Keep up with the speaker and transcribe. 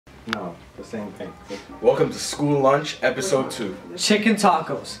No, the same thing. Welcome to School Lunch, Episode 2. Chicken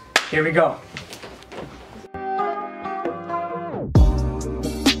tacos. Here we go.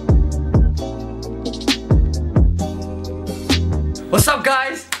 What's up,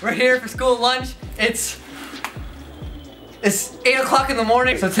 guys? We're here for school lunch. It's 8 o'clock in the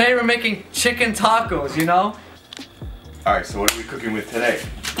morning, so today we're making chicken tacos, you know? Alright, so what are we cooking with today?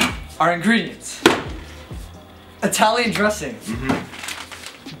 Our ingredients. Italian dressing.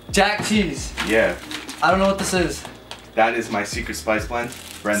 Jack cheese. Yeah. I don't know what this is. That is my secret spice blend.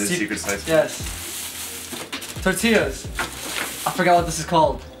 Brendan's secret spice blend. Yes. Tortillas. I forgot what this is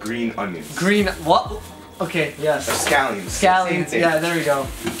called. Green onions. Green, what? Okay, yes. Scallions. Scallions, yeah, there we go.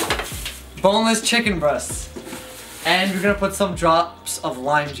 Boneless chicken breasts. And we're gonna put some drops of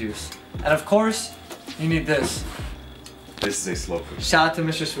lime juice. And of course, you need this. This is a slow cook. Shout out to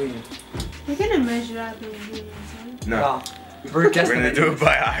Mr. Sweeney. You're gonna measure out the ingredients, right? No. We're guesstimating. We're gonna do it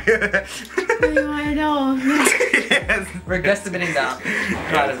by eye. I know. Yes. We're guesstimating down.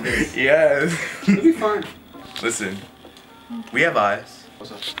 Yes. It'll be fine. Listen, we have eyes.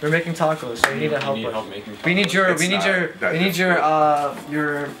 We're making tacos, so you need to help us. making We need your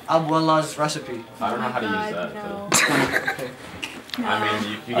abuela's recipe. I don't know how to use that. No. Okay. No. I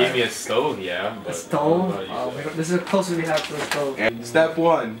mean, you gave me a stove, yeah. But A stove? I don't know how to use that. This is the closest we have to the stove. And step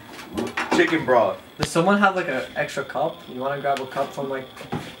 1, chicken broth. Does someone have like an extra cup? You want to grab a cup from Bro,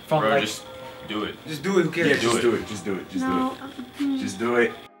 like? just do it. Just do it. Who cares? Yeah, just do it. Just do it. Just No. do it. Just do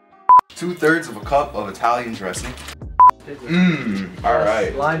it. 2/3 of a cup of Italian dressing.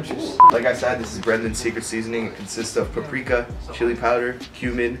 Alright. Lime juice. Like I said, this is Brendan's secret seasoning. It consists of paprika, chili powder,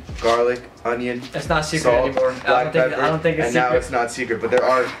 cumin, garlic, onion, It's not secret salt, anymore. black pepper, I don't think it's and secret. now it's not secret, but there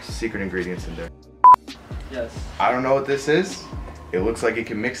are secret ingredients in there. Yes. I don't know what this is. It looks like it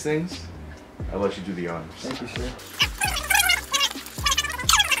can mix things. I'll let you do the honors. Thank you, sir.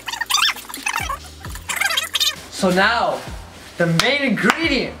 So now, the main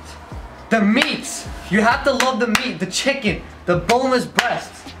ingredient, the meats. You have to love the meat, the chicken, the boneless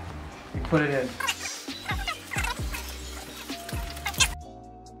breast. You put it in.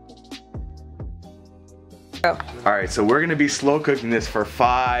 Alright, so we're gonna be slow cooking this for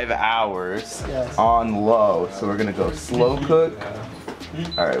 5 hours Yes. on low. So we're gonna go slow cook.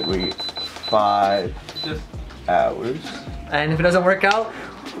 Alright, wait. 5 hours. And if it doesn't work out,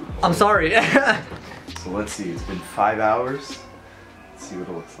 I'm sorry. So let's see, it's been 5 hours. Let's see what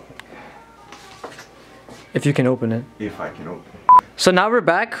it looks like. If you can open it. If I can open it. So now we're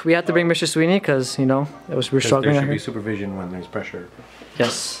back. We have to bring Mr. Sweeney because, you know, we're struggling There out should be here. supervision when there's pressure.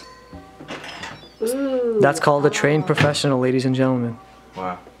 Yes. That's called a trained professional, ladies and gentlemen.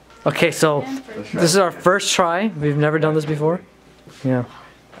 Wow. Okay, so this is our first try. We've never done this before. Yeah.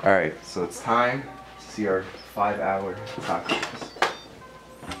 Alright, so it's time to see our 5-hour tacos.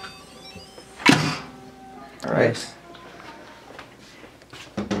 Alright. Yes.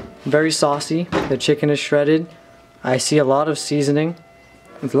 Very saucy. The chicken is shredded. I see a lot of seasoning.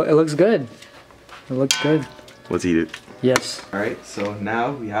 It looks good. It looks good. Let's eat it. Yes. Alright, so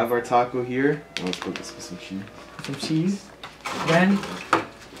now we have our taco here. And let's put this with some cheese. Some cheese. Then,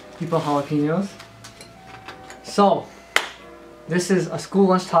 people jalapenos. So, this is a school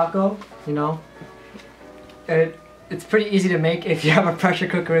lunch taco, you know. It's pretty easy to make if you have a pressure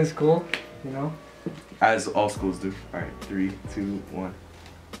cooker in school, you know. As all schools do. Alright, 3, 2, 1.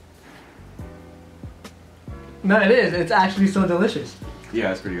 No, it is. It's actually so delicious.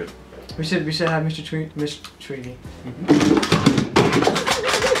 Yeah, it's pretty good. We should have Mr. Tweeny.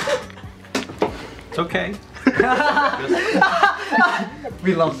 It's okay.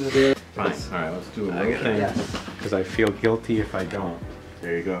 We love this. Fine. Alright, let's do a little thing. Yes. Because I feel guilty if I don't.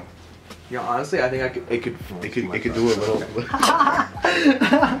 There you go. Yeah, honestly, I think it could do a little.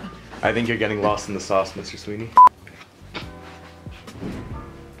 I think you're getting lost in the sauce, Mr. Sweeney.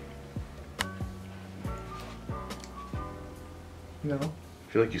 No.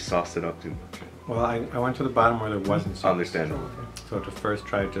 I feel like you sauced it up too much. Well, I went to the bottom where there wasn't sauce. Understandable. So to first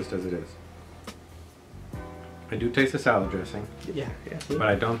try it just as it is. I do taste the salad dressing, Yeah. See? but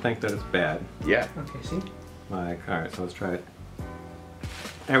I don't think that it's bad. Yeah. Okay. See. Like, alright, so let's try it.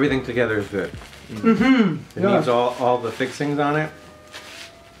 Everything together is good. Mm-hmm. It needs all the fixings on it.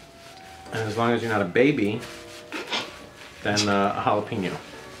 And as long as you're not a baby, then a jalapeno.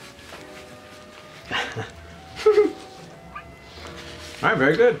 Alright,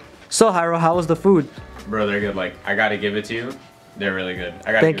 very good. So, Hyro, how was the food? Bro, they're good. Like, I gotta give it to you. They're really good.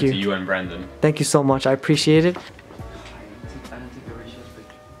 I gotta Thank give it you. to you and Brendan. Thank you so much. I appreciate it.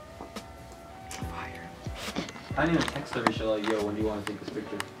 I didn't even text Arisha like, yo, when do you want to take this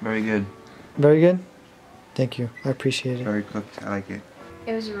picture? Very good. Very good. Thank you. I appreciate it. Very cooked. I like it.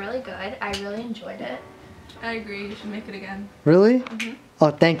 It was really good. I really enjoyed it. I agree. You should make it again. Really? Oh,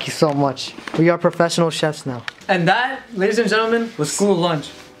 thank you so much. We are professional chefs now. And that, ladies and gentlemen, was school lunch.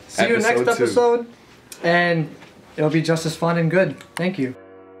 See you next Episode 2. episode, and it'll be just as fun and good. Thank you.